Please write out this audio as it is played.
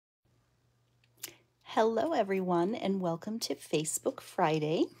Hello everyone and welcome to Facebook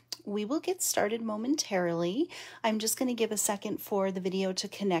Friday. We will get started momentarily. I'm just going to give a second for the video to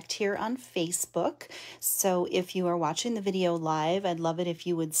connect here on Facebook. So if you are watching the video live, I'd love it if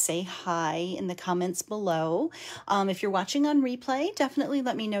you would say hi in the comments below. If you're watching on replay, definitely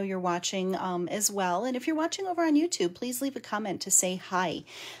let me know you're watching as well. And if you're watching over on YouTube, please leave a comment to say hi.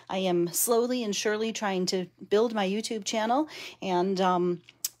 I am slowly and surely trying to build my YouTube channel, and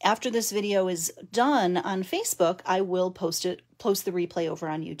after this video is done on Facebook, I will post the replay over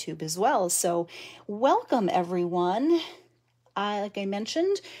on YouTube as well. So welcome everyone. Like I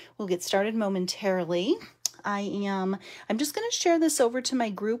mentioned, we'll get started momentarily. I'm just going to share this over to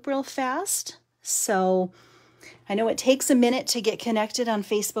my group real fast. So I know it takes a minute to get connected on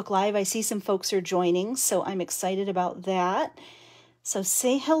Facebook Live. I see some folks are joining, so I'm excited about that. So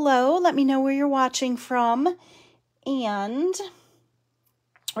say hello, let me know where you're watching from, and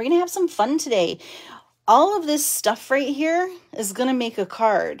we're going to have some fun today. All of this stuff right here is going to make a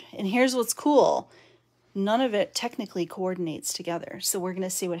card. And here's what's cool. None of it technically coordinates together. So we're going to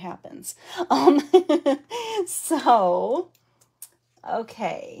see what happens.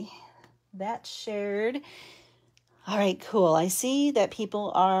 Okay. That's shared. All right, cool. I see that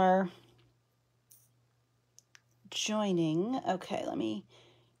people are joining. Okay, let me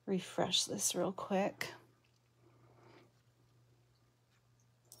refresh this real quick.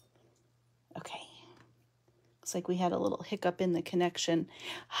 Okay, looks like we had a little hiccup in the connection.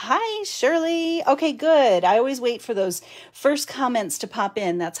 Hi, Shirley. Okay, good. I always wait for those first comments to pop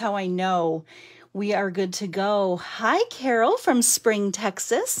in. That's how I know we are good to go. Hi, Carol from Spring,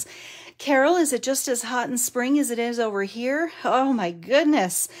 Texas. Carol, is it just as hot in spring as it is over here? Oh my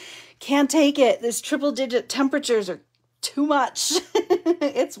goodness. Can't take it. These triple-digit temperatures are too much.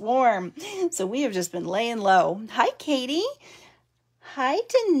 It's warm. So we have just been laying low. Hi, Katie. Hi,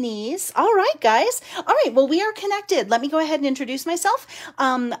 Denise. All right, guys. All right, well, we are connected. Let me go ahead and introduce myself.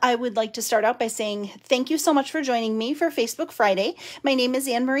 I would like to start out by saying thank you so much for joining me for Facebook Friday. My name is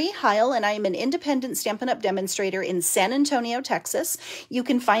Anne Marie Heil, and I am an independent Stampin' Up! Demonstrator in San Antonio, Texas. You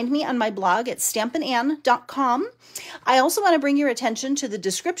can find me on my blog at stampinann.com. I also want to bring your attention to the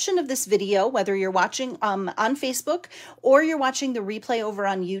description of this video, whether you're watching on Facebook or you're watching the replay over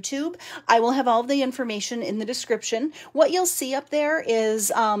on YouTube. I will have all the information in the description. What you'll see up there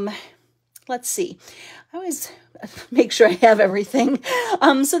is, let's see, I always make sure I have everything.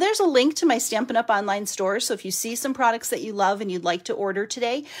 So there's a link to my Stampin' Up! Online store. So if you see some products that you love and you'd like to order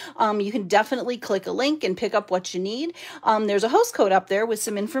today, you can definitely click a link and pick up what you need. There's a host code up there with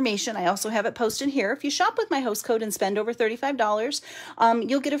some information. I also have it posted here. If you shop with my host code and spend over $35,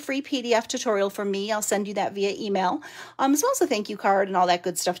 you'll get a free PDF tutorial from me. I'll send you that via email, as well as a thank you card and all that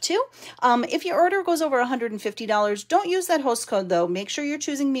good stuff too. If your order goes over $150, don't use that host code though. Make sure you're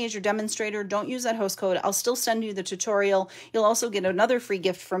choosing me as your demonstrator. Don't use that host code. I'll still send you the tutorial. You'll also get another free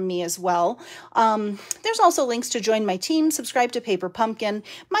gift from me as well. There's also links to join my team, subscribe to Paper Pumpkin,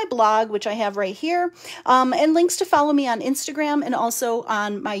 my blog, which I have right here, and links to follow me on Instagram and also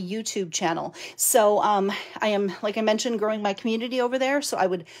on my YouTube channel. So I am, like I mentioned, growing my community over there, so I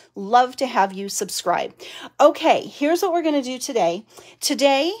would love to have you subscribe. Okay, here's what we're going to do today.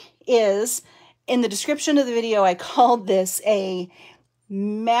 Today is, in the description of the video, I called this a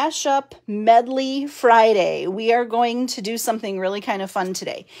Mashup Medley Friday. We are going to do something really kind of fun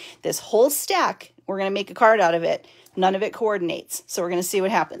today. This whole stack, we're going to make a card out of it. None of it coordinates, so we're going to see what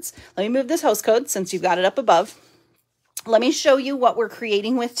happens. Let me move this host code since you've got it up above. Let me show you what we're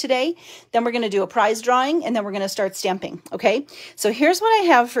creating with today. Then we're going to do a prize drawing, and then we're going to start stamping, okay? So here's what I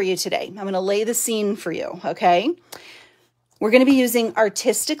have for you today. I'm going to lay the scene for you, okay? We're going to be using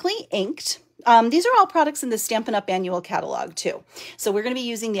Artistically Inked. These are all products in the Stampin' Up! Annual catalog too. So we're going to be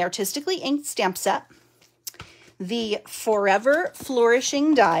using the Artistically Inked stamp set, the Forever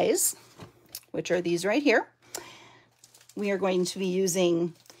Flourishing dies, which are these right here. We are going to be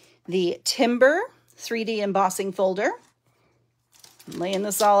using the Timber 3D embossing folder. I'm laying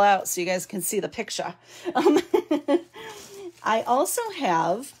this all out so you guys can see the picture. I also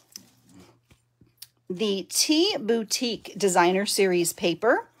have the Tea Boutique Designer Series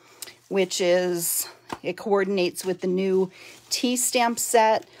paper, which is, it coordinates with the new tea stamp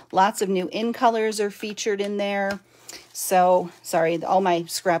set. Lots of new in colors are featured in there. So, sorry, all my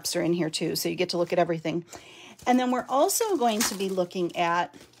scraps are in here too, so you get to look at everything. And then we're also going to be looking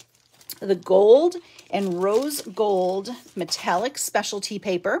at the gold and rose gold metallic specialty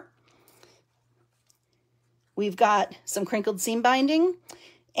paper. We've got some crinkled seam binding,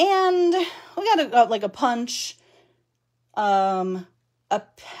 and we got like a punch, a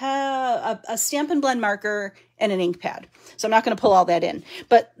Stampin' Blend marker, and an ink pad. So I'm not going to pull all that in,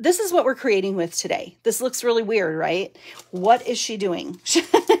 but this is what we're creating with today. This looks really weird, right? What is she doing?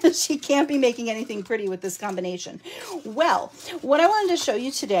 She can't be making anything pretty with this combination. Well, what I wanted to show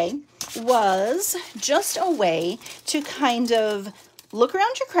you today was just a way to kind of look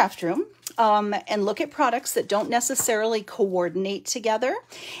around your craft room and look at products that don't necessarily coordinate together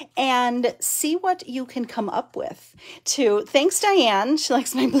and see what you can come up with. Thanks, Diane. She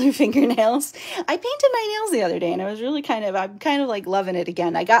likes my blue fingernails. I painted my nails the other day and I was really I'm kind of like loving it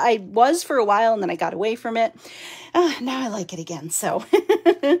again. I was for a while and then I got away from it. Now I like it again. So,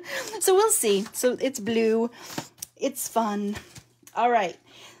 so we'll see. So it's blue. It's fun. All right.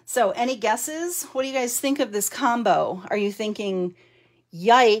 So any guesses? What do you guys think of this combo? Are you thinking,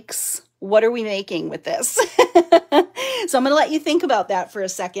 yikes, what are we making with this? So I'm going to let you think about that for a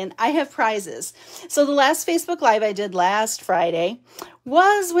second. I have prizes. So the last Facebook Live I did last Friday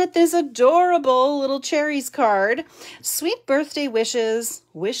was with this adorable little cherries card. Sweet birthday wishes,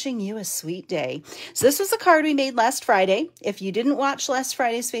 wishing you a sweet day. So this was a card we made last Friday. If you didn't watch last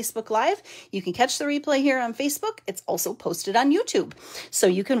Friday's Facebook Live, you can catch the replay here on Facebook. It's also posted on YouTube, so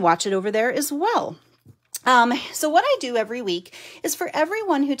you can watch it over there as well. So what I do every week is for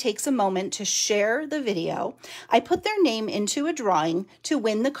everyone who takes a moment to share the video, I put their name into a drawing to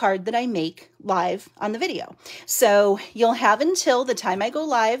win the card that I make live on the video. So you'll have until the time I go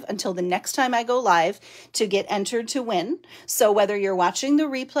live, until the next time I go live, to get entered to win. So whether you're watching the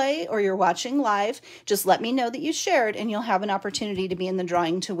replay or you're watching live, just let me know that you shared and you'll have an opportunity to be in the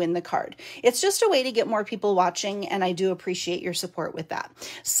drawing to win the card. It's just a way to get more people watching, and I do appreciate your support with that.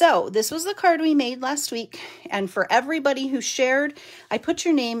 So this was the card we made last week, and for everybody who shared, I put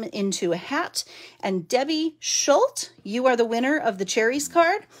your name into a hat, and Debbie Schultz, you are the winner of the cherries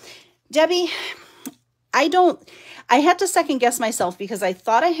card. Debbie, I had to second guess myself because I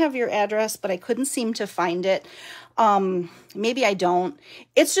thought I have your address, but I couldn't seem to find it. Maybe I don't.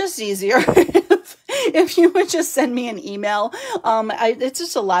 It's just easier if you would just send me an email. It's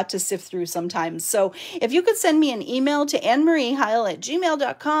just a lot to sift through sometimes. So if you could send me an email to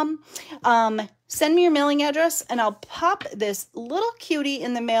annemariehile@gmail.com, send me your mailing address and I'll pop this little cutie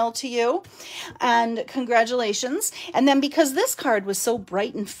in the mail to you. And congratulations. And then because this card was so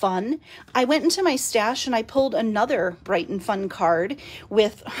bright and fun, I went into my stash and I pulled another bright and fun card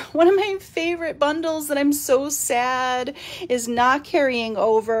with one of my favorite bundles that I'm so sad is not carrying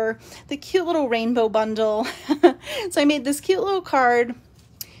over, the cute little rainbow bundle. So I made this cute little card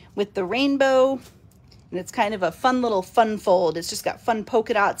with the rainbow. And it's kind of a fun little fun fold. It's just got fun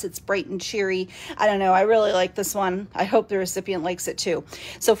polka dots. It's bright and cheery. I don't know. I really like this one. I hope the recipient likes it too.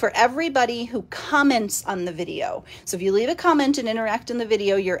 So for everybody who comments on the video, so if you leave a comment and interact in the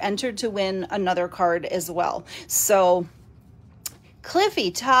video, you're entered to win another card as well. So Cliffy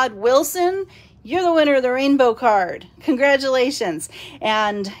Todd Wilson, you're the winner of the rainbow card. Congratulations.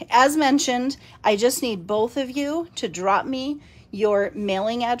 And as mentioned, I just need both of you to drop me your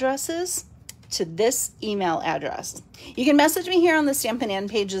mailing addresses to this email address. You can message me here on the Stampin' Ann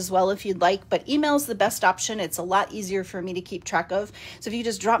page as well if you'd like, but email is the best option. It's a lot easier for me to keep track of. So if you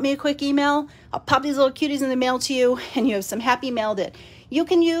just drop me a quick email, I'll pop these little cuties in the mail to you, and you have some happy mail that you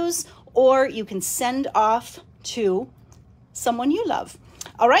can use, or you can send off to someone you love.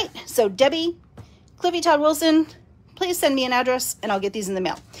 All right, so Debbie, Cliffy Todd Wilson, please send me an address and I'll get these in the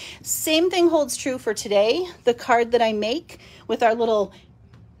mail. Same thing holds true for today. The card that I make with our little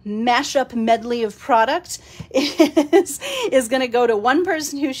mashup medley of product is going to go to one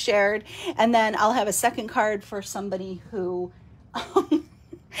person who shared, and then I'll have a second card for somebody who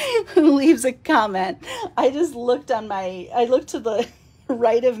who leaves a comment. I just looked I looked to the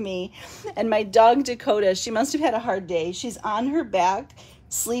right of me, and my dog Dakota, she must have had a hard day. She's on her back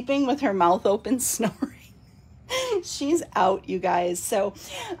sleeping with her mouth open snoring. She's out, you guys. So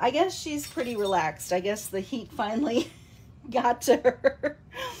I guess she's pretty relaxed. I guess the heat finally got to her.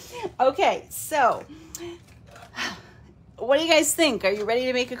 Okay, so what do you guys think? Are you ready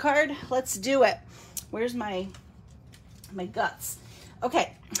to make a card? Let's do it. Where's my guts?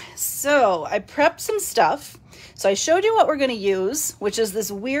 Okay, so I prepped some stuff. So I showed you what we're going to use, which is this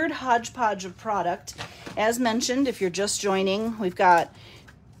weird hodgepodge of product. As mentioned, if you're just joining, we've got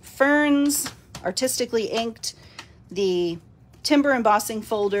ferns, artistically inked, the timber embossing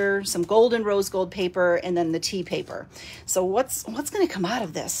folder, some gold and rose gold paper, and then the tea paper. So what's going to come out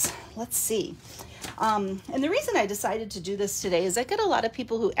of this? Let's see. And the reason I decided to do this today is I get a lot of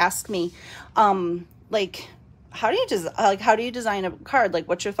people who ask me, like, how do you design a card? Like,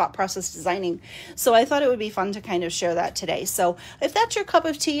 what's your thought process designing? So I thought it would be fun to kind of share that today. So if that's your cup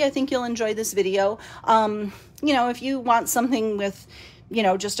of tea, I think you'll enjoy this video. You know, if you want something with you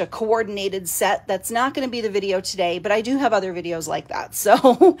know, just a coordinated set. That's not going to be the video today, but I do have other videos like that.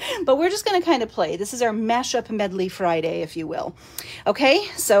 So, but we're just going to kind of play. This is our Mashup Medley Friday, if you will. Okay,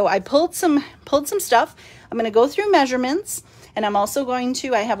 so I pulled some stuff. I'm going to go through measurements, and I'm also going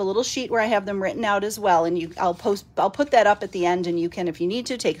to, I have a little sheet where I have them written out as well, and I'll put that up at the end, and you can, if you need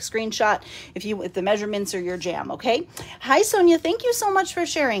to, take a screenshot if the measurements are your jam, okay? Hi, Sonia. Thank you so much for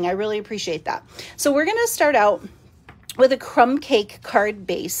sharing. I really appreciate that. So we're going to start out with a crumb cake card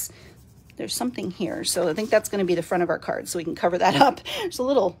base. There's something here, so I think that's going to be the front of our card, so we can cover that up. There's a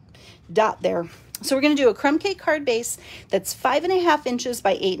little dot there. So we're going to do a crumb cake card base that's 5.5 inches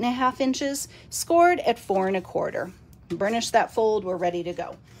by 8.5 inches, scored at 4 1/4. Burnish that fold. We're ready to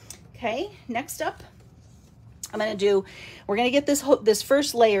go. Okay, next up, we're going to get this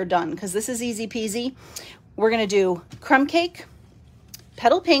first layer done, because this is easy peasy. We're going to do crumb cake,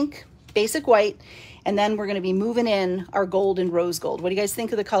 petal pink, basic white, and then we're going to be moving in our gold and rose gold. What do you guys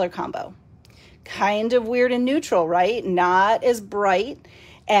think of the color combo? Kind of weird and neutral, right? Not as bright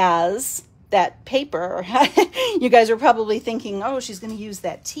as that paper. You guys are probably thinking, oh, she's going to use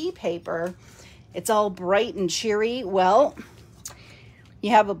that tea paper. It's all bright and cheery. Well, you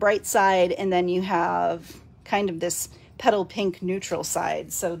have a bright side, and then you have kind of this petal pink neutral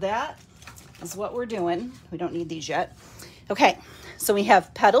side. So that is what we're doing. We don't need these yet. Okay, so we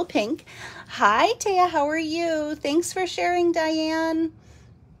have petal pink. Hi, Taya, how are you? Thanks for sharing, Diane.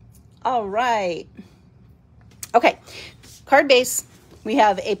 All right. Okay, card base. We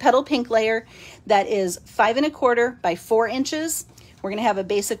have a petal pink layer that is 5 1/4 by 4 inches. We're going to have a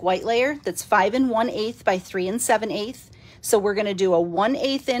basic white layer that's 5 1/8 by 3 7/8. So we're going to do a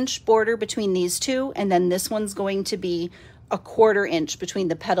 1/8 inch border between these two, and then this one's going to be a 1/4 inch between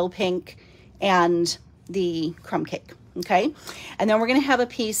the petal pink and the crumb cake. Okay, and then we're going to have a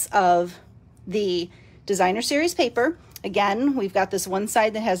piece of the designer series paper. Again, we've got this one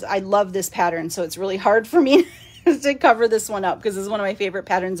side that has, I love this pattern, so it's really hard for me to cover this one up because this is one of my favorite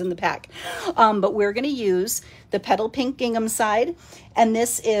patterns in the pack. But we're going to use the petal pink gingham side, and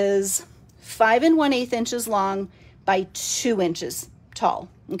this is 5 1/8 inches long by 2 inches tall.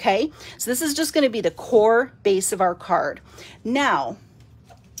 Okay, so this is just going to be the core base of our card. Now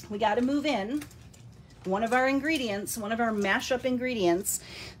we got to move in one of our ingredients, one of our mashup ingredients.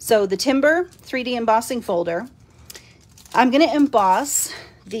 So the Timber 3D embossing folder, I'm going to emboss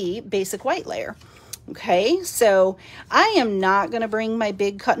the basic white layer. Okay, so I am not going to bring my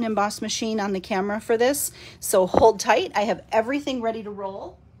big cut and emboss machine on the camera for this, so hold tight. I have everything ready to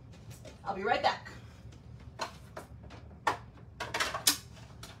roll. I'll be right back.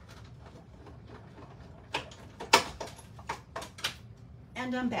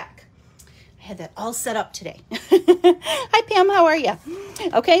 And I'm back. I had that all set up today. Hi, Pam, how are you?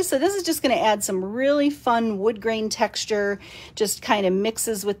 Okay, so this is just going to add some really fun wood grain texture, just kind of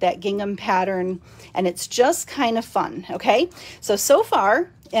mixes with that gingham pattern, and it's just kind of fun, okay? So far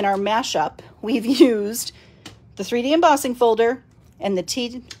in our mashup, we've used the 3D embossing folder and the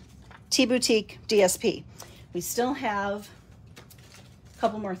T Boutique DSP. We still have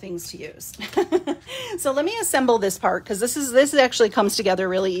couple more things to use. So let me assemble this part, because this actually comes together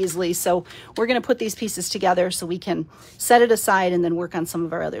really easily. So we're going to put these pieces together so we can set it aside and then work on some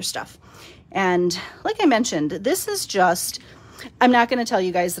of our other stuff. And like I mentioned, this is just, I'm not going to tell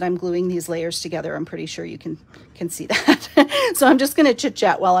you guys that I'm gluing these layers together. I'm pretty sure you can see that. So I'm just going to chit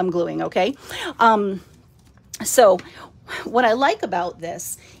chat while I'm gluing. Okay. So what I like about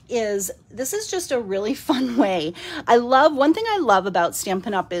this is just a really fun way. One thing I love about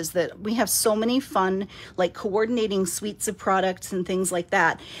Stampin' Up! Is that we have so many fun, like coordinating suites of products and things like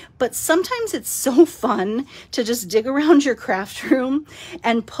that. But sometimes it's so fun to just dig around your craft room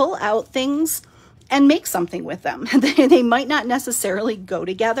and pull out things and make something with them. They might not necessarily go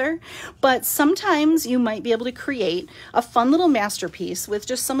together, but sometimes you might be able to create a fun little masterpiece with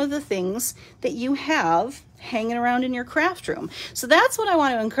just some of the things that you have hanging around in your craft room. So that's what I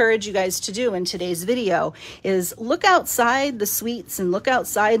want to encourage you guys to do in today's video, is look outside the suites and look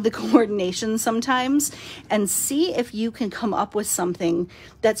outside the coordination sometimes and see if you can come up with something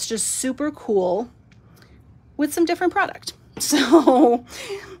that's just super cool with some different product. So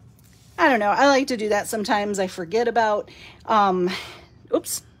I don't know. I like to do that sometimes. I forget about,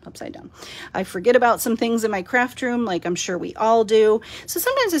 oops, upside down. I forget about some things in my craft room, like I'm sure we all do. So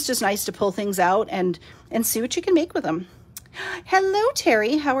sometimes it's just nice to pull things out and see what you can make with them. Hello,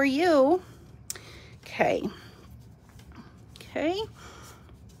 Terry. How are you? Okay. Okay.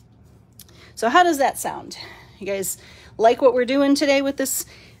 So how does that sound? You guys like what we're doing today with this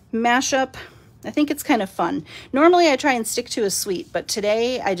mashup? I think it's kind of fun. Normally I try and stick to a suite, but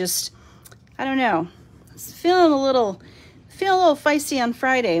today I don't know. It's feeling feel a little feisty on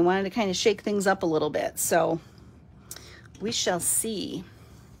Friday. I wanted to kind of shake things up a little bit. So we shall see.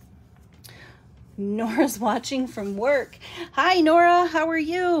 Nora's watching from work. Hi, Nora. How are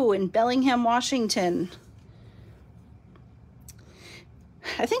you in Bellingham, Washington?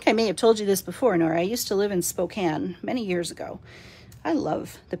 I think I may have told you this before, Nora. I used to live in Spokane many years ago. I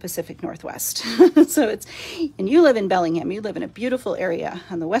love the Pacific Northwest. So it's, and you live in Bellingham. You live in a beautiful area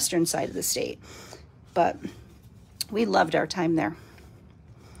on the western side of the state. But we loved our time there.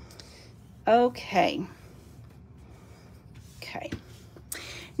 Okay. Okay.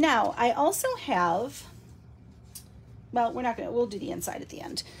 Now, I also have, well, we'll do the inside at the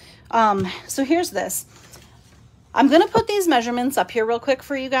end. So here's this. I'm going to put these measurements up here real quick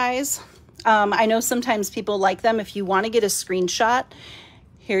for you guys. I know sometimes people like them. If you want to get a screenshot,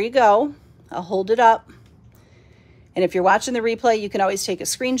 here you go. I'll hold it up. And if you're watching the replay, you can always take a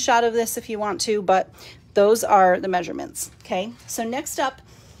screenshot of this if you want to, but those are the measurements. Okay. So next up,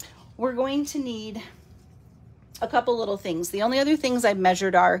 we're going to need a couple little things. The only other things I've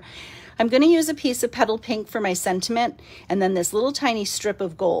measured are, I'm going to use a piece of petal pink for my sentiment, and then this little tiny strip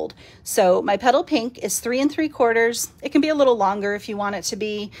of gold. So my petal pink is 3 3/4. It can be a little longer if you want it to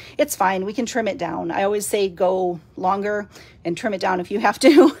be. It's fine. We can trim it down. I always say go longer and trim it down if you have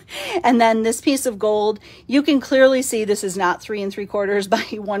to. And then this piece of gold, you can clearly see this is not 3 3/4 by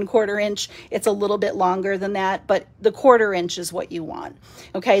 1/4 inch. It's a little bit longer than that, but the 1/4 inch is what you want.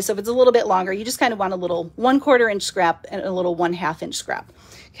 Okay, so if it's a little bit longer, you just kind of want a little 1/4 inch scrap and a little 1/2 inch scrap.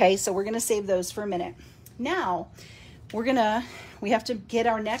 Okay, so we're going to save those for a minute. Now, we have to get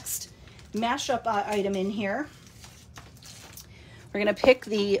our next mashup item in here. We're going to pick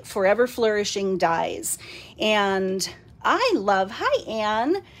the Forever Flourishing dies. And I love, hi,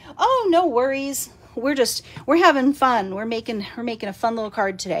 Anne. Oh, no worries. We're having fun. We're making a fun little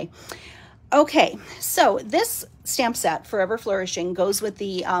card today. Okay, so this stamp set, Forever Flourishing, goes with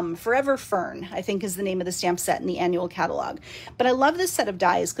the Forever Fern, I think is the name of the stamp set in the annual catalog. But I love this set of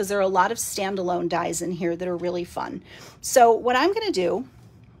dies because there are a lot of standalone dies in here that are really fun. So what I'm going to do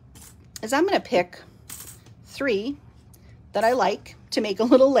is I'm going to pick 3 that I like to make a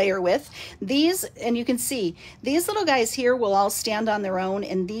little layer with. These, and you can see, these little guys here will all stand on their own,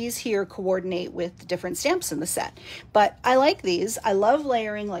 and these here coordinate with the different stamps in the set. But I like these. I love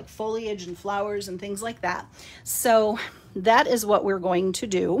layering like foliage and flowers and things like that. So that is what we're going to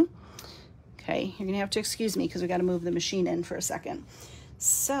do. Okay, you're gonna have to excuse me because we got to move the machine in for a second.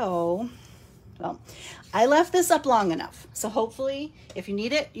 So, well, I left this up long enough. So hopefully, if you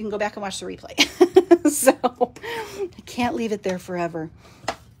need it, you can go back and watch the replay. So I can't leave it there forever.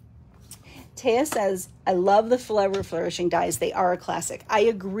 Taya says, I love the Forever Flourishing dies. They are a classic. I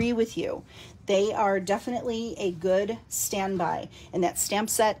agree with you. They are definitely a good standby, and that stamp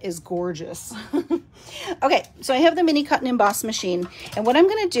set is gorgeous. Okay, so I have the mini cut and emboss machine, and what I'm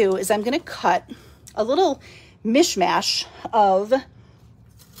going to do is I'm going to cut a little mishmash of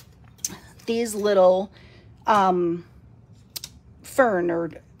these little fern or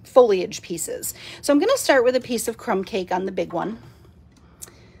foliage pieces. So I'm going to start with a piece of crumb cake on the big one,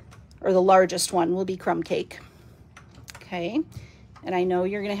 or the largest one will be crumb cake. Okay, and I know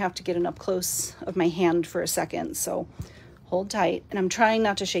you're going to have to get an up close of my hand for a second, so hold tight. And I'm trying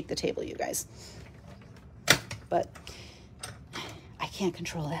not to shake the table, you guys, but I can't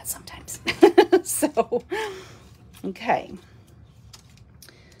control that sometimes. So, okay.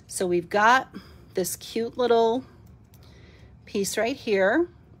 So we've got this cute little piece right here.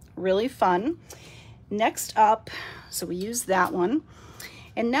 Really fun. Next up, so we use that one.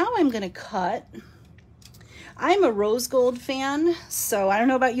 And now I'm going to cut. I'm a rose gold fan, so I don't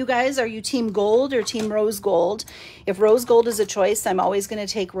know about you guys. Are you team gold or team rose gold? If rose gold is a choice, I'm always going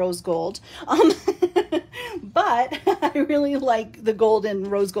to take rose gold. But I really like the gold and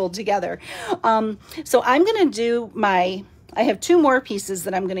rose gold together. So I'm going to do I have 2 more pieces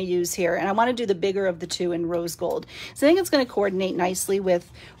that I'm going to use here, and I want to do the bigger of the 2 in rose gold. So I think it's going to coordinate nicely with,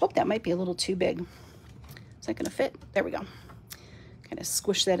 oh, that might be a little too big. Is that going to fit? There we go. Kind of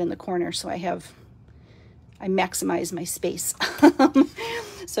squish that in the corner so I maximize my space.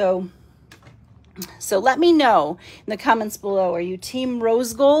 So let me know in the comments below, are you team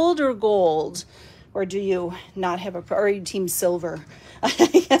rose gold or gold? Or do you not have or are you team silver? I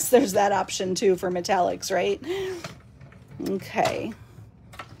guess there's that option too for metallics, right? Okay.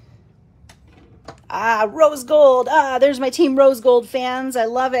 Ah, rose gold. Ah, there's my team rose gold fans. I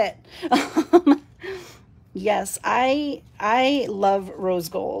love it. Yes, I love rose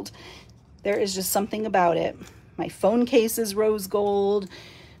gold. There is just something about it. My phone case is rose gold.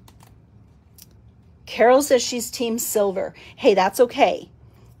 Carol says she's team silver. Hey, that's okay.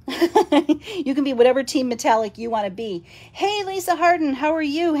 You can be whatever team metallic you want to be. Hey, Lisa Harden, how are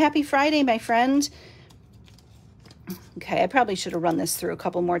you? Happy Friday, my friend. Okay, I probably should have run this through a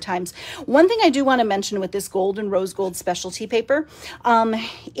couple more times. One thing I do want to mention with this gold and rose gold specialty paper,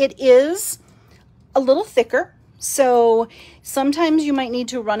 it is a little thicker. So sometimes you might need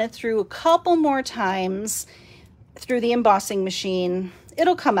to run it through a couple more times through the embossing machine.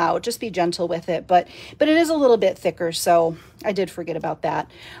 It'll come out, just be gentle with it, but it is a little bit thicker, so I did forget about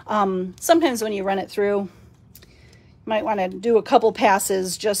that. Sometimes when you run it through, you might want to do a couple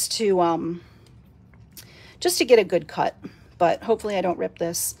passes just to get a good cut, but hopefully I don't rip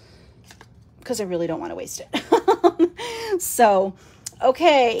this because I really don't want to waste it. So,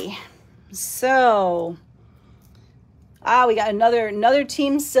 okay, so, we got another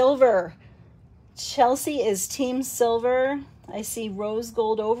team silver. Chelsea is team silver. I see rose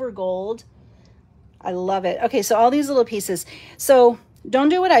gold over gold. I love it. Okay, so all these little pieces. So don't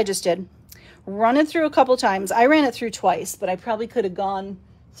do what I just did. Run it through a couple times. I ran it through twice, but I probably could have gone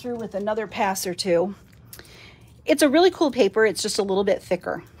through with another pass or two. It's a really cool paper. It's just a little bit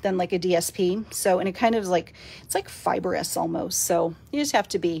thicker than like a DSP. So, and it kind of is like, it's like fibrous almost. So you just have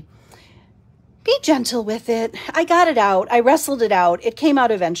to be gentle with it. I got it out. I wrestled it out. It came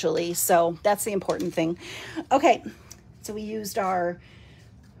out eventually. So that's the important thing. Okay. So we used our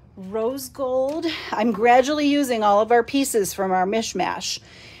rose gold. I'm gradually using all of our pieces from our mishmash.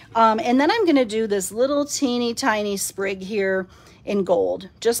 And then I'm going to do this little teeny tiny sprig here in gold,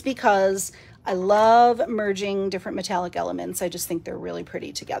 just because I love merging different metallic elements. I just think they're really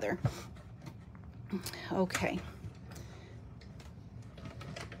pretty together. Okay.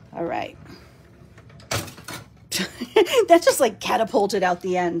 All right. That just like catapulted out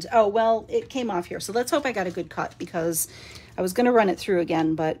the end. Oh, well, it came off here. So let's hope I got a good cut, because I was going to run it through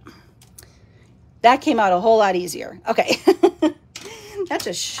again, but that came out a whole lot easier. Okay. That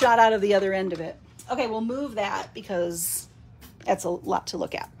just shot out of the other end of it. Okay, we'll move that because that's a lot to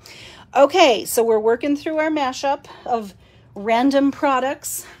look at. Okay, so we're working through our mashup of random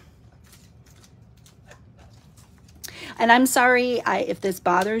products. And I'm sorry if this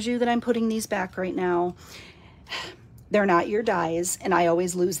bothers you that I'm putting these back right now. They're not your dies, and I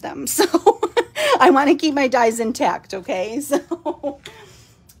always lose them. So I want to keep my dies intact, okay? So,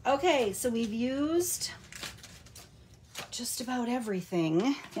 okay, so we've used just about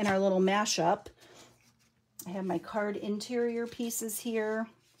everything in our little mashup. I have my card interior pieces here.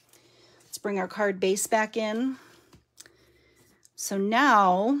 Let's bring our card base back in. So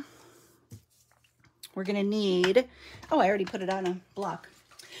now we're going to need, oh, I already put it on a block.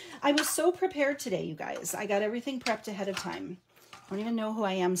 I was so prepared today, you guys. I got everything prepped ahead of time. I don't even know who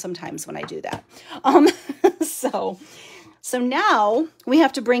I am sometimes when I do that. So now we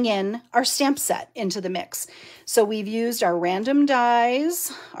have to bring in our stamp set into the mix. So we've used our random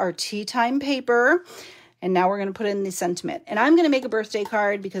dies, our tea time paper, and now we're going to put in the sentiment. And I'm going to make a birthday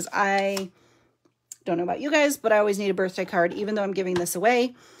card because I don't know about you guys, but I always need a birthday card. Even though I'm giving this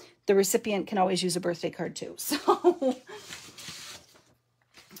away, the recipient can always use a birthday card too. So,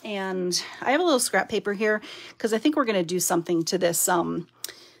 and I have a little scrap paper here because I think we're going to do something to this,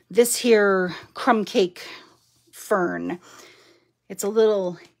 this here crumb cake fern. It's a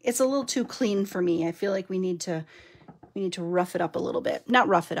little too clean for me. I feel like we need to rough it up a little bit. Not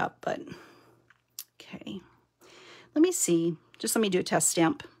rough it up, but okay. Let me see. Just let me do a test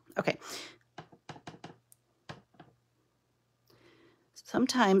stamp. Okay.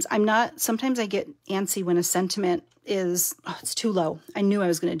 Sometimes I get antsy when a sentiment is, oh, it's too low. I knew I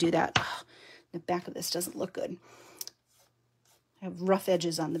was going to do that. Oh, the back of this doesn't look good. I have rough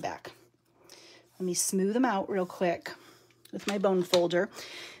edges on the back. Let me smooth them out real quick with my bone folder.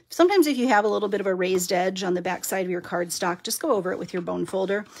 Sometimes if you have a little bit of a raised edge on the back side of your cardstock, just go over it with your bone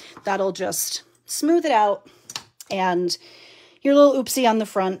folder. That'll just smooth it out, and your little oopsie on the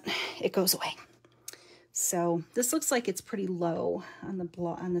front, it goes away. So this looks like it's pretty low on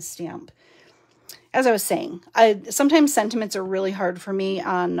the stamp. As I was saying, sometimes sentiments are really hard for me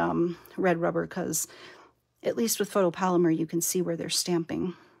on red rubber because at least with photopolymer, you can see where they're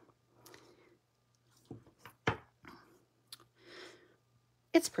stamping.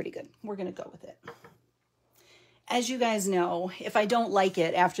 It's pretty good. We're going to go with it. As you guys know, if I don't like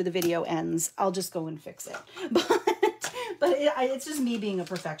it after the video ends, I'll just go and fix it. But it's just me being a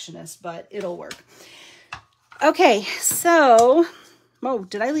perfectionist, but it'll work. Okay, so, oh,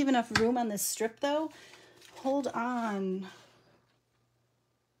 did I leave enough room on this strip though? Hold on.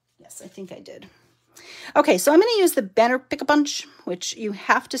 Yes, I think I did. Okay, so I'm going to use the Banner Pick-a-Punch, which you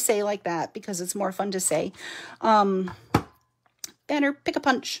have to say like that because it's more fun to say. Banner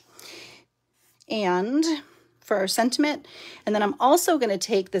Pick-a-Punch. And for our sentiment. And then I'm also going to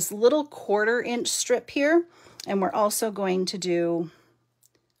take this little 1/4 inch strip here, and we're also going to do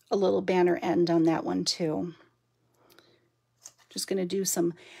a little banner end on that one too. Just going to do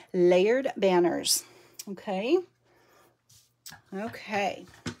some layered banners. Okay. Okay.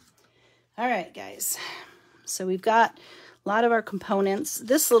 All right, guys. So we've got a lot of our components.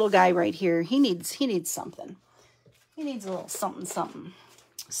 This little guy right here, he needs something. He needs a little something, something.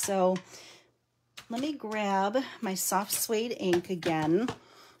 So let me grab my soft suede ink again.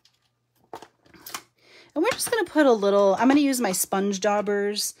 And we're just going to put a little, I'm going to use my sponge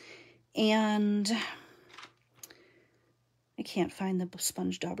daubers, and I can't find the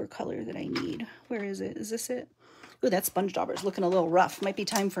sponge dauber color that I need. Where is it? Is this it? Ooh, that sponge dauber is looking a little rough. Might be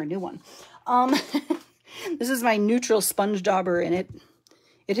time for a new one. This is my neutral sponge dauber, and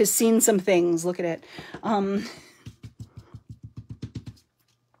it has seen some things. Look at it. I'm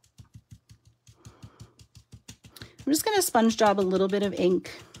just going to sponge daub a little bit of ink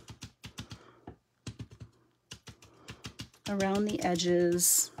around the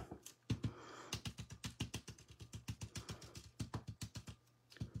edges.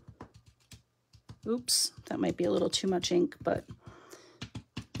 Oops, that might be a little too much ink, but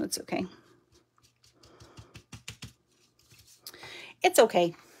that's okay. It's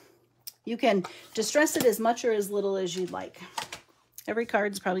okay. You can distress it as much or as little as you'd like. Every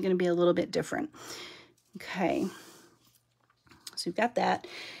card's probably going to be a little bit different. Okay, so you've got that.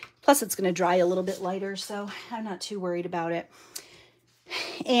 Plus it's going to dry a little bit lighter, so I'm not too worried about it.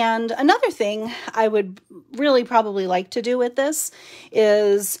 And another thing I would really probably like to do with this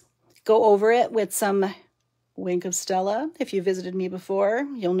is go over it with some Wink of Stella. If you visited me before,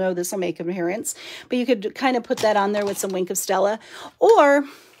 you'll know this will make an appearance. But you could kind of put that on there with some Wink of Stella. Or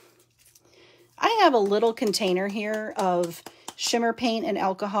I have a little container here of shimmer paint and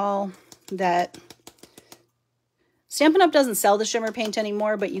alcohol that Stampin' Up! Doesn't sell the shimmer paint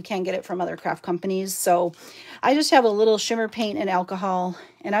anymore, but you can get it from other craft companies. So I just have a little shimmer paint and alcohol,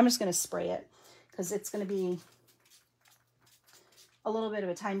 and I'm just going to spray it because it's going to be a little bit of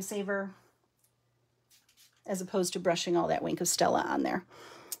a time saver as opposed to brushing all that Wink of Stella on there.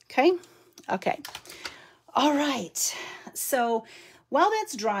 Okay. Okay. All right. So while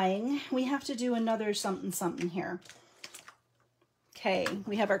that's drying, we have to do another something, something here. Okay.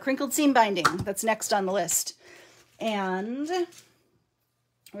 We have our crinkled seam binding. That's next on the list. And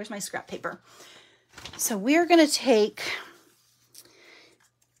where's my scrap paper? So we're going to take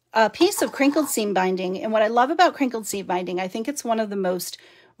a piece of crinkled seam binding. And what I love about crinkled seam binding, I think it's one of the most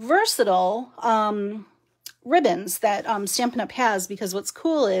versatile ribbons that Stampin' Up! Has, because what's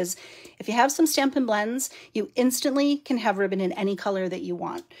cool is if you have some Stampin' Blends, you instantly can have ribbon in any color that you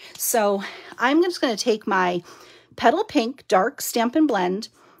want. So I'm just going to take my Petal Pink Dark Stampin' Blend,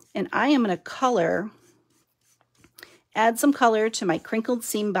 and I am going to add some color to my crinkled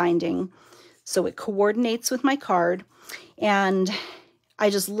seam binding so it coordinates with my card. And I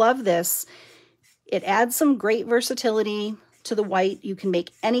just love this. It adds some great versatility to the white. You can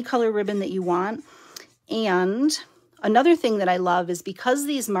make any color ribbon that you want. And another thing that I love is because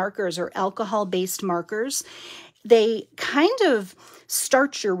these markers are alcohol-based markers, they kind of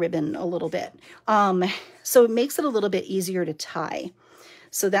starch your ribbon a little bit. So it makes it a little bit easier to tie.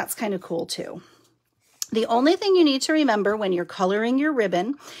 So that's kind of cool too. The only thing you need to remember when you're coloring your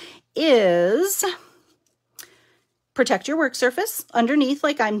ribbon is protect your work surface underneath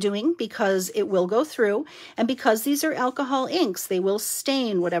like I'm doing, because it will go through, and because these are alcohol inks, they will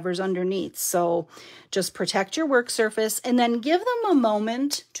stain whatever's underneath. So just protect your work surface and then give them a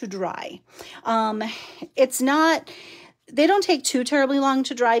moment to dry. They don't take too terribly long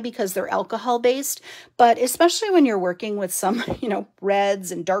to dry because they're alcohol based, but especially when you're working with some,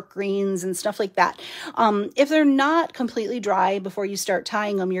 reds and dark greens and stuff like that. If they're not completely dry before you start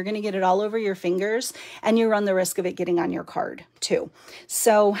tying them, you're going to get it all over your fingers and you run the risk of it getting on your card too.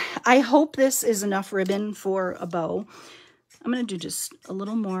 So I hope this is enough ribbon for a bow. I'm going to do just a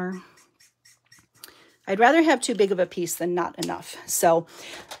little more. I'd rather have too big of a piece than not enough. So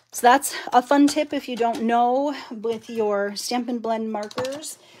that's a fun tip if you don't know with your Stampin' Blend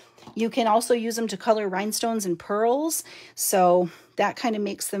markers. You can also use them to color rhinestones and pearls. So that kind of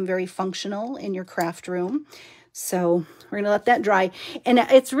makes them very functional in your craft room. So we're going to let that dry. And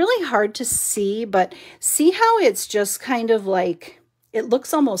it's really hard to see, but see how it's just kind of like, it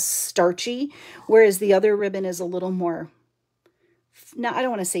looks almost starchy, whereas the other ribbon is a little more, now I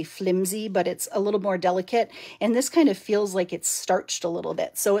don't want to say flimsy, but it's a little more delicate. And this kind of feels like it's starched a little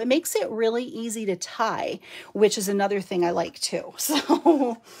bit. So it makes it really easy to tie, which is another thing I like too.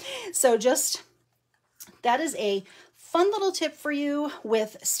 So just, that is a fun little tip for you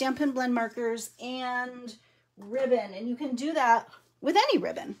with Stampin' Blend markers and ribbon, and you can do that with any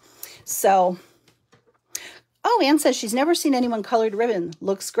ribbon. So, oh, Anne says she's never seen anyone colored ribbon.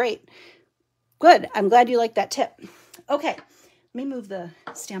 Looks great. Good. I'm glad you like that tip. Okay, let me move the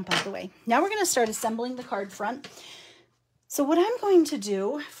stamp out of the way. Now we're going to start assembling the card front. So what I'm going to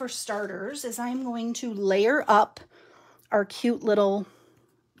do for starters is I'm going to layer up our cute little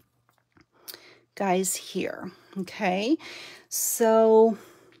guys here. Okay, so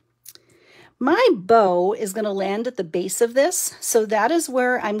my bow is going to land at the base of this. So that is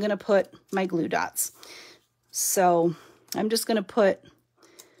where I'm going to put my glue dots. So I'm just going to put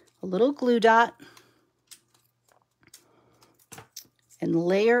a little glue dot and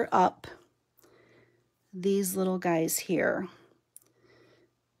layer up these little guys here.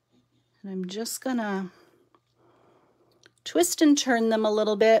 And I'm just gonna twist and turn them a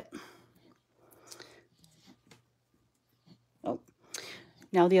little bit. Oh,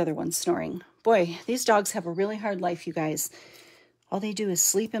 now the other one's snoring. Boy, these dogs have a really hard life, you guys. All they do is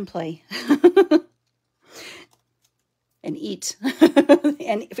sleep and play. And eat.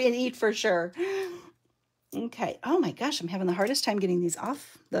 and eat for sure. Okay. Oh my gosh, I'm having the hardest time getting these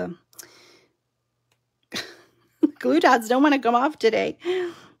off. The glue dots don't want to come off today.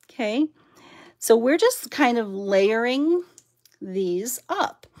 Okay. So we're just kind of layering these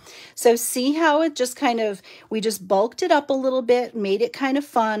up. So see how it just kind of, we just bulked it up a little bit, made it kind of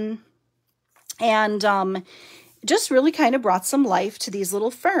fun, and just really kind of brought some life to these little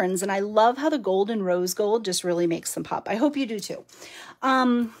ferns. And I love how the gold and rose gold just really makes them pop. I hope you do too.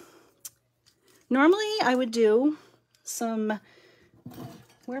 Normally I would do some,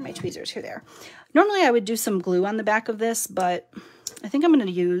 where are my tweezers? Here they are. Normally I would do some glue on the back of this, but I think I'm going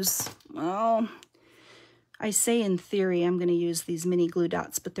to use, well, I say in theory I'm going to use these mini glue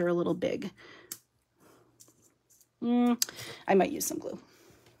dots, but they're a little big. I might use some glue.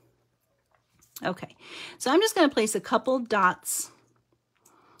 Okay, so I'm just going to place a couple dots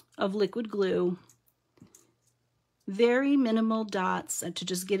of liquid glue, very minimal dots to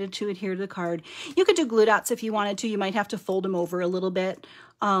just get it to adhere to the card. You could do glue dots if you wanted to. You might have to fold them over a little bit.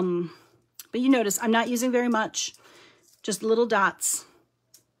 But you notice I'm not using very much, just little dots,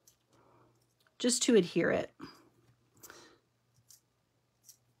 just to adhere it.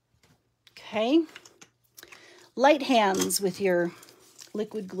 Okay, light hands with your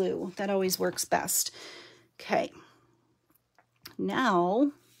liquid glue. That always works best. Okay,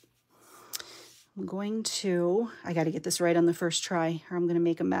 now I'm going to, I got to get this right on the first try or I'm going to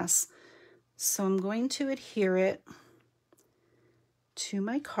make a mess. So I'm going to adhere it to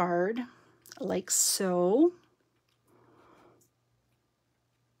my card like so.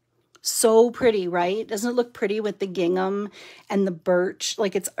 So pretty, right? Doesn't it look pretty with the gingham and the birch?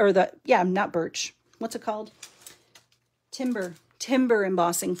 Like it's, or the, yeah, not birch. What's it called? Timber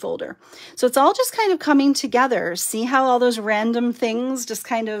embossing folder. So it's all just kind of coming together. See how all those random things just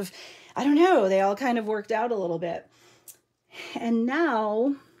kind of, I don't know, they all kind of worked out a little bit. And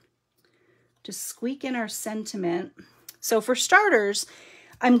now just squeak in our sentiment. So for starters,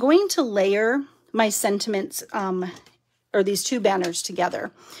 I'm going to layer my sentiments, or these two banners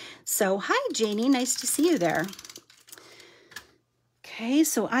together. So hi, Janie, nice to see you there. Okay,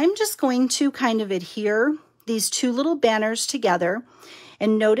 so I'm just going to kind of adhere these two little banners together,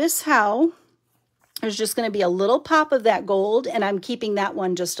 and notice how there's just going to be a little pop of that gold, and I'm keeping that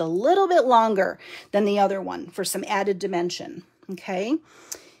one just a little bit longer than the other one for some added dimension. Okay,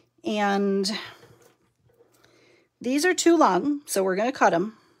 and these are too long, so we're going to cut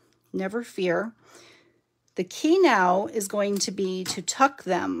them. Never fear. The key now is going to be to tuck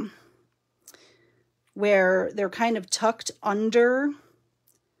them where they're kind of tucked under.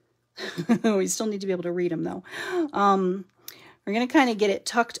 We still need to be able to read them though. We're going to kind of get it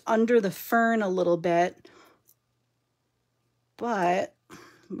tucked under the fern a little bit, but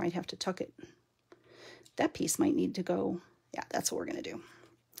might have to tuck it. That piece might need to go. Yeah, that's what we're going to do.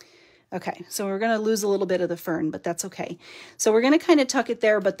 Okay, so we're going to lose a little bit of the fern, but that's okay. So we're going to kind of tuck it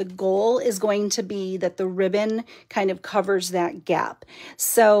there, but the goal is going to be that the ribbon kind of covers that gap.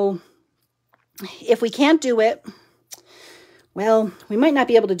 So if we can't do it, well, we might not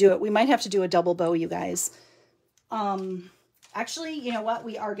be able to do it. We might have to do a double bow, you guys. Actually, you know what?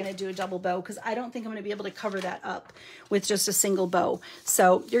 We are going to do a double bow because I don't think I'm going to be able to cover that up with just a single bow.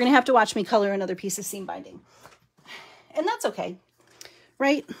 So you're going to have to watch me color another piece of seam binding. And that's okay,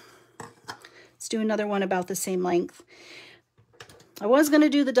 right? Let's do another one about the same length. I was going to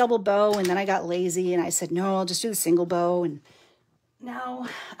do the double bow, and then I got lazy, and I said, no, I'll just do the single bow. And now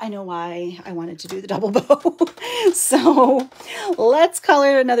I know why I wanted to do the double bow. So let's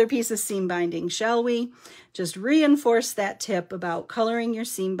color another piece of seam binding, shall we? Just reinforce that tip about coloring your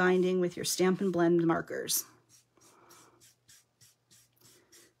seam binding with your Stampin' Blend markers.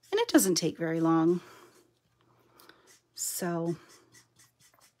 And it doesn't take very long. So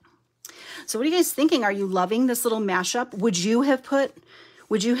what are you guys thinking? Are you loving this little mashup? Would you have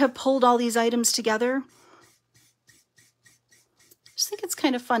pulled all these items together? I just think it's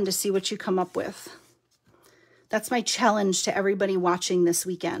kind of fun to see what you come up with. That's my challenge to everybody watching this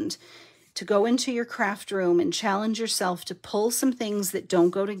weekend, to go into your craft room and challenge yourself to pull some things that don't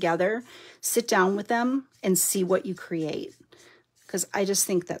go together, sit down with them and see what you create. Because I just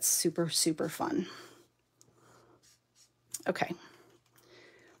think that's super, super fun. Okay.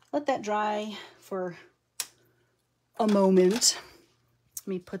 Let that dry for a moment. Let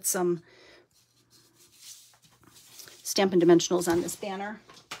me put some Stampin' Dimensionals on this banner.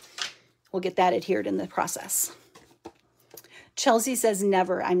 We'll get that adhered in the process. Chelsea says,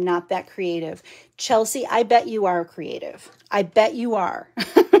 never. I'm not that creative. Chelsea, I bet you are creative. I bet you are.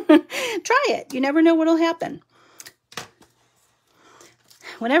 Try it. You never know what'll happen.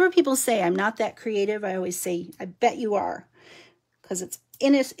 Whenever people say I'm not that creative, I always say, I bet you are. Because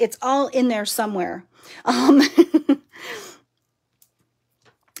it's all in there somewhere.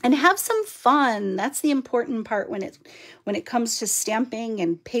 And have some fun. That's the important part when it comes to stamping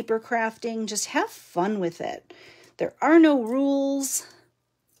and paper crafting. Just have fun with it. There are no rules.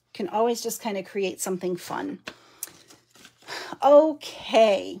 You can always just kind of create something fun.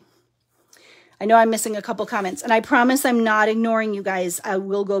 Okay. I know I'm missing a couple comments, and I promise I'm not ignoring you guys. I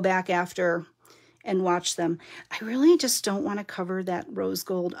will go back after and watch them. I really just don't want to cover that rose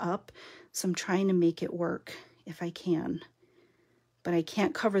gold up, so I'm trying to make it work if I can. But I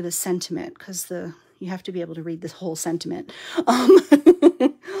can't cover the sentiment because you have to be able to read this whole sentiment.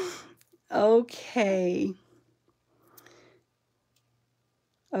 Okay.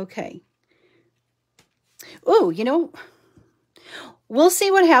 Okay. Oh, you know, we'll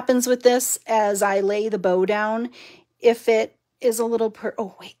see what happens with this as I lay the bow down. If it is a little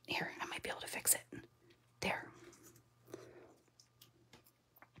oh, wait, here, I might be able to fix it. There.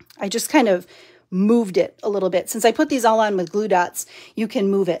 I just kind of moved it a little bit. Since I put these all on with glue dots, you can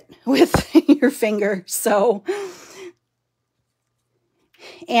move it with your finger. So,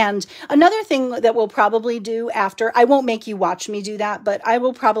 and another thing that we'll probably do after, I won't make you watch me do that, but I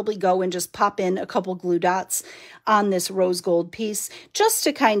will probably go and just pop in a couple glue dots on this rose gold piece just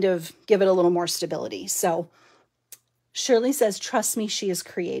to kind of give it a little more stability. So Shirley says, trust me, she is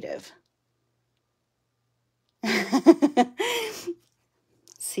creative.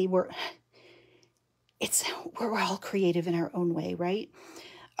 See, we're all creative in our own way, right?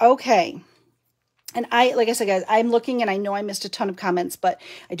 Okay. And like I said, guys, I'm looking and I know I missed a ton of comments, but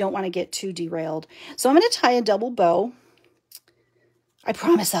I don't want to get too derailed. So I'm going to tie a double bow. I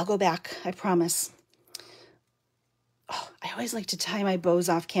promise I'll go back. I promise. Oh, I always like to tie my bows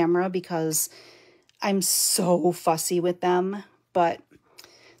off camera because I'm so fussy with them, but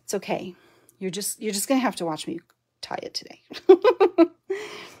it's okay. You're just going to have to watch me tie it today.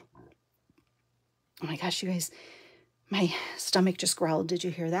 Oh my gosh, you guys, my stomach just growled. Did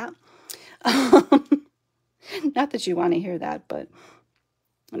you hear that? Not that you want to hear that,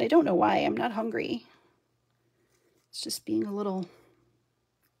 and I don't know why. I'm not hungry. It's just being a little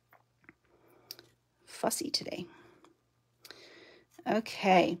fussy today.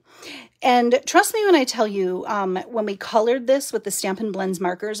 Okay. And trust me when I tell you, when we colored this with the Stampin' Blends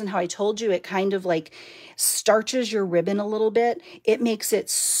markers and how I told you it kind of like starches your ribbon a little bit, it makes it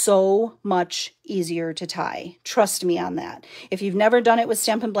so much easier to tie. Trust me on that. If you've never done it with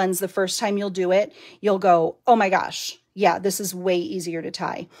Stampin' Blends, the first time you'll do it, you'll go, oh my gosh, yeah, this is way easier to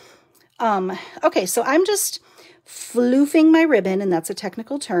tie. Okay, so I'm just floofing my ribbon, and that's a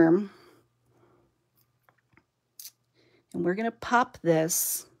technical term. And we're going to pop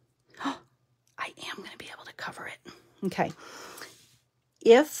this. Oh, I am going to be able to cover it. Okay.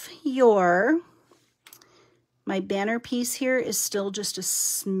 If my banner piece here is still just a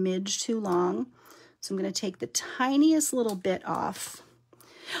smidge too long, so I'm going to take the tiniest little bit off.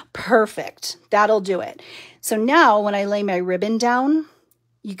 Perfect. That'll do it. So now when I lay my ribbon down,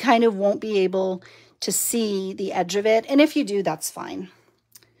 you kind of won't be able to see the edge of it. And if you do, that's fine.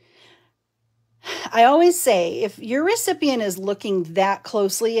 I always say, if your recipient is looking that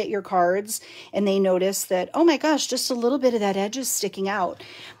closely at your cards and they notice that, oh my gosh, just a little bit of that edge is sticking out,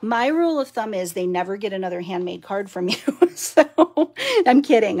 my rule of thumb is they never get another handmade card from you. So I'm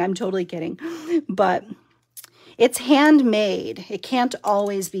kidding. I'm totally kidding. But it's handmade. It can't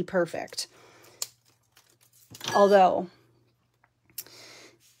always be perfect. Although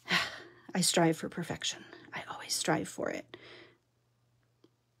I strive for perfection. I always strive for it.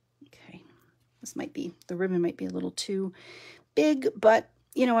 The ribbon might be a little too big, but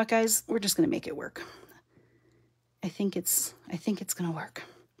you know what, guys? We're just going to make it work. I think it's going to work.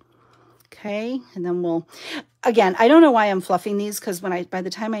 Okay, and then we'll, again, I don't know why I'm fluffing these, because by the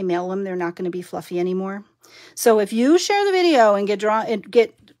time I mail them, they're not going to be fluffy anymore. So if you share the video and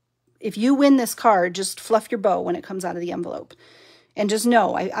if you win this card, just fluff your bow when it comes out of the envelope. And just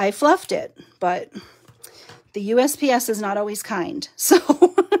know, I fluffed it, but the USPS is not always kind.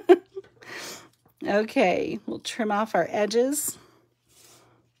 So, okay, we'll trim off our edges.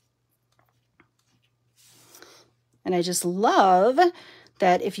 And I just love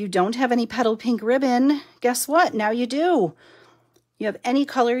that if you don't have any petal pink ribbon, guess what? Now you do. You have any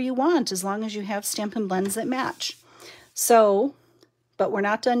color you want as long as you have Stampin' Blends that match. So, but we're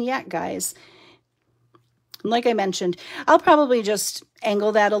not done yet, guys. And like I mentioned, I'll probably just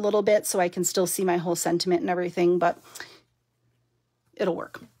angle that a little bit so I can still see my whole sentiment and everything, but it'll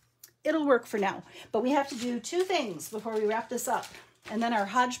work. It'll work for now. But we have to do two things before we wrap this up. And then our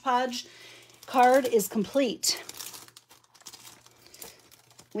hodgepodge card is complete.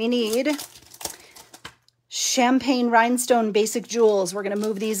 We need Champagne Rhinestone Basic Jewels. We're going to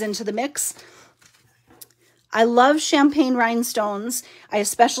move these into the mix. I love champagne rhinestones. I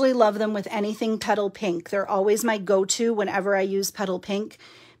especially love them with anything petal pink. They're always my go-to whenever I use petal pink,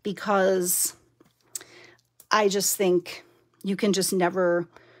 because I just think you can just never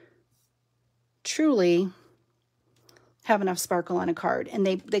truly have enough sparkle on a card. And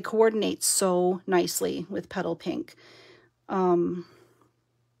they coordinate so nicely with petal pink.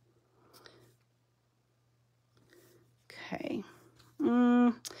 Okay.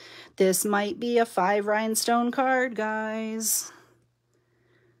 This might be a 5 rhinestone card, guys.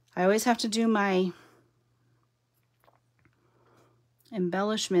 I always have to do my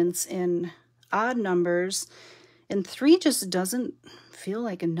embellishments in odd numbers, and 3 just doesn't feel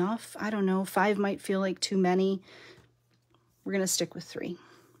like enough. I don't know. 5 might feel like too many. We're going to stick with 3.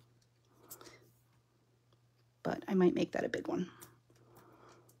 But I might make that a big one.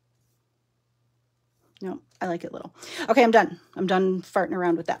 No, I like it little. Okay, I'm done. I'm done farting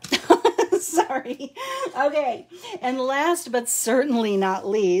around with that. Sorry. Okay, and last but certainly not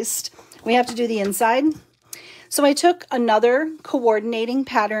least, we have to do the inside. So I took another coordinating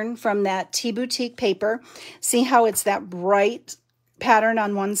pattern from that Tea Boutique paper. See how it's that bright pattern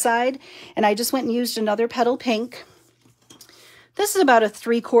on one side? And I just went and used another petal pink. This is about a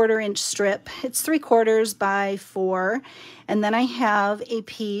 3/4 inch strip. It's 3/4 by 4. And then I have a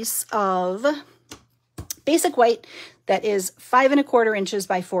piece of basic white that is 5 1/4 inches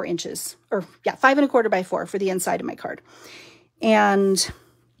by 4 inches, or yeah, 5 1/4 by 4 for the inside of my card. And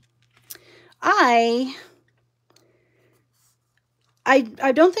I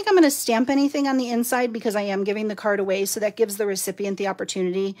don't think I'm going to stamp anything on the inside, because I am giving the card away, so that gives the recipient the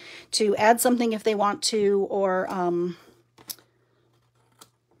opportunity to add something if they want to, or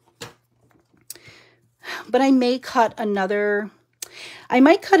but I might cut another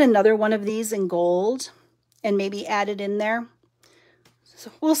one of these in gold and maybe add it in there. So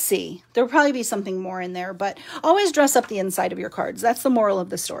we'll see. There'll probably be something more in there, but always dress up the inside of your cards. That's the moral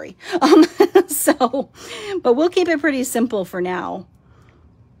of the story. But we'll keep it pretty simple for now.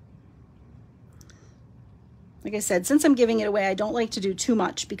 Like I said, since I'm giving it away, I don't like to do too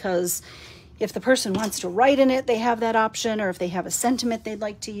much, because if the person wants to write in it, they have that option, or if they have a sentiment they'd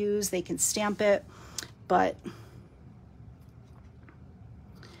like to use, they can stamp it. But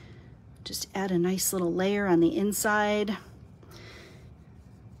just add a nice little layer on the inside.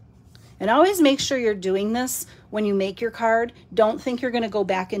 And always make sure you're doing this when you make your card. Don't think you're going to go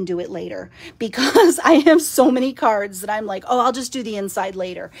back and do it later, because I have so many cards that I'm like, oh, I'll just do the inside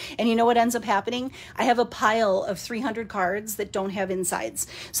later. And you know what ends up happening? I have a pile of 300 cards that don't have insides.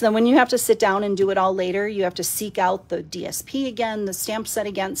 So then when you have to sit down and do it all later, you have to seek out the DSP again, the stamp set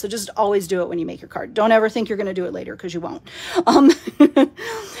again. So just always do it when you make your card. Don't ever think you're going to do it later, because you won't.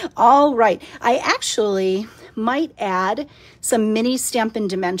 All right. I actually might add some mini Stampin'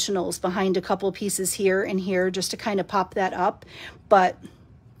 Dimensionals behind a couple pieces here and here, just to kind of pop that up. But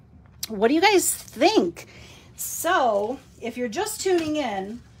what do you guys think? So if you're just tuning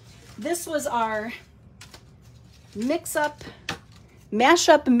in, this was our Mashup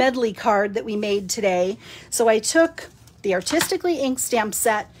Medley card that we made today. So I took the Artistically Inked stamp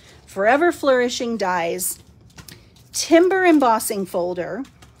set, Forever Flourishing dies, timber embossing folder,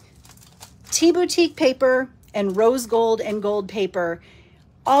 Tea Boutique paper, and rose gold and gold paper.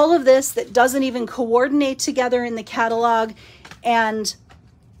 All of this that doesn't even coordinate together in the catalog, and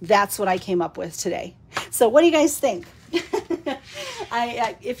that's what I came up with today. So what do you guys think?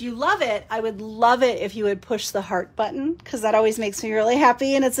 If you love it, I would love it if you would push the heart button, because that always makes me really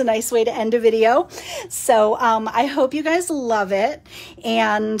happy, and it's a nice way to end a video. So I hope you guys love it,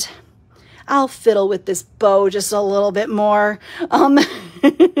 and I'll fiddle with this bow just a little bit more.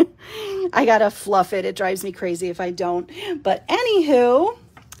 I gotta fluff it. It drives me crazy if I don't. But anywho,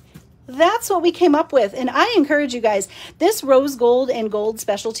 that's what we came up with. And I encourage you guys, this rose gold and gold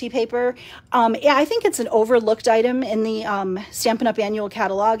specialty paper, yeah, I think it's an overlooked item in the Stampin' Up! Annual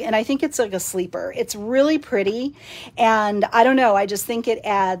catalog. And I think it's like a sleeper. It's really pretty. And I don't know, I just think it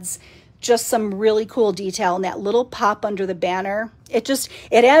adds just some really cool detail, and that little pop under the banner. It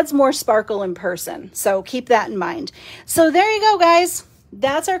adds more sparkle in person. So keep that in mind. So there you go, guys.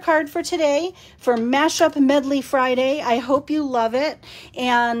 That's our card for today for Mashup Medley Friday. I hope you love it.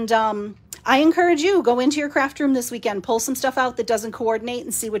 And I encourage you, go into your craft room this weekend, pull some stuff out that doesn't coordinate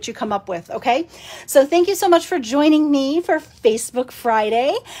and see what you come up with, okay? So thank you so much for joining me for Facebook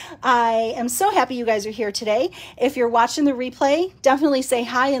Friday. I am so happy you guys are here today. If you're watching the replay, definitely say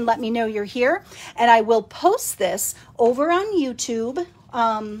hi and let me know you're here. And I will post this over on YouTube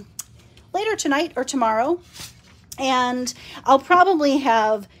later tonight or tomorrow. And I'll probably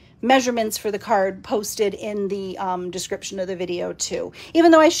have measurements for the card posted in the description of the video too,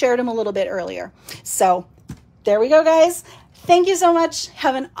 even though I shared them a little bit earlier. So there we go, guys. Thank you so much.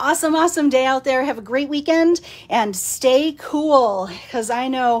 Have an awesome, awesome day out there. Have a great weekend and stay cool, because I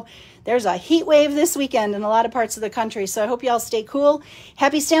know there's a heat wave this weekend in a lot of parts of the country. So I hope you all stay cool.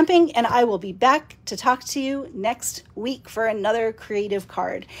 Happy stamping, and I will be back to talk to you next week for another creative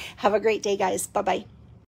card. Have a great day, guys. Bye-bye.